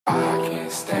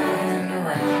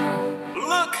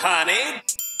honey,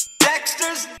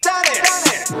 Dexter's done it.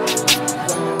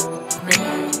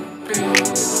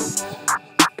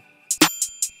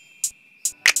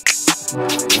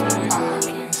 I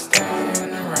can't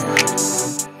stand around.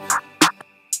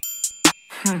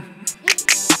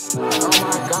 Oh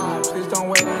my God, please don't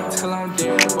wait until I'm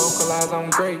dead to vocalize I'm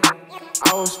great.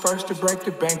 I was first to break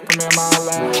the bank from in my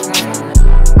last name.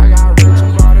 I got rich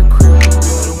and bought a crib and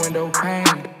built a window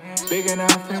pane. Big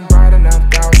enough and bright enough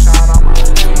to outshine on my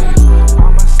team.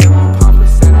 I'm a 7%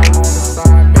 I'm on the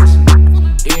side mission.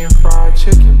 Eating fried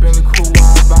chicken, Billy cool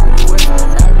wide body with it.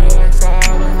 Every ex I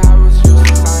ever had was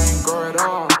useless, I ain't grow at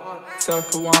all.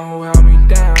 Except for one who held me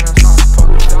down, that's my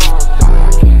fucking dog.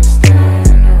 I can't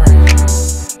stand around.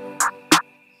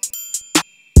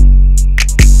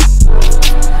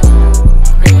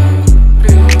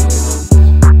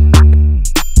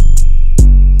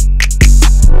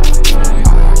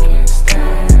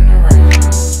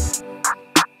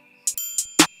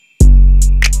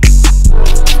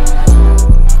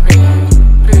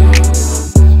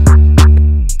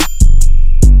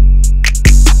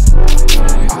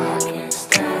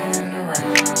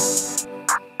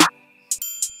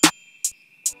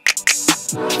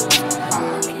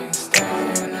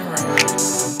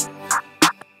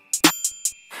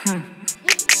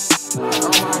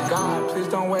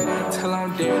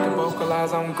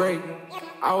 I'm great.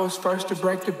 I was first to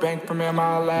break the bank from in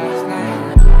my last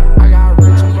name. I got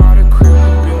rich and bought a crib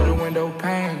and built a window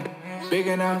pane. Big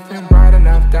enough and bright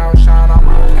enough to outshine on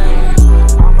my pain.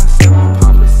 I'm a 7%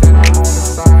 I'm on the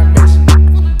side mission.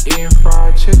 Eating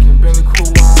fried chicken, Billy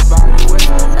cool wide body with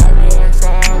it. Every ex I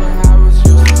ever had was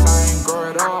useless, I ain't grow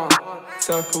at all.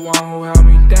 Except for one who held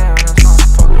me down, that's my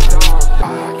fucking dog.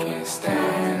 I can't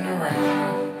stand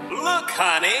around. Look,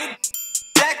 honey,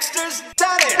 Dexter's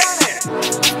done it.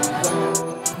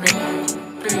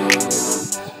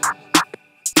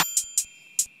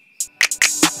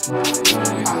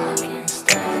 I can't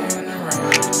stand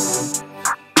around.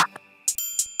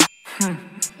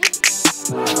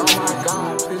 Oh my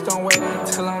God, please don't wait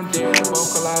until I'm dead to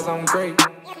vocalize I'm great.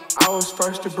 I was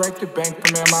first to break the bank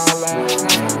from in my last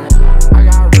name. I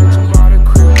got rich and bought a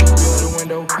crib and built a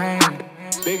window pane.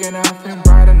 Big enough and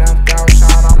bright enough to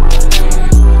outshine on my team.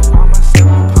 I'm a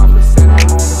 7%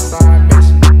 I'm on the side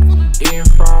mission. Eating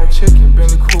fried chicken,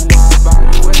 Billy cool wide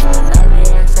body with it. Every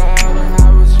ex I ever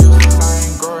had was useless, I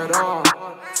ain't grow at all.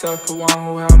 Except for one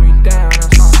who held me down.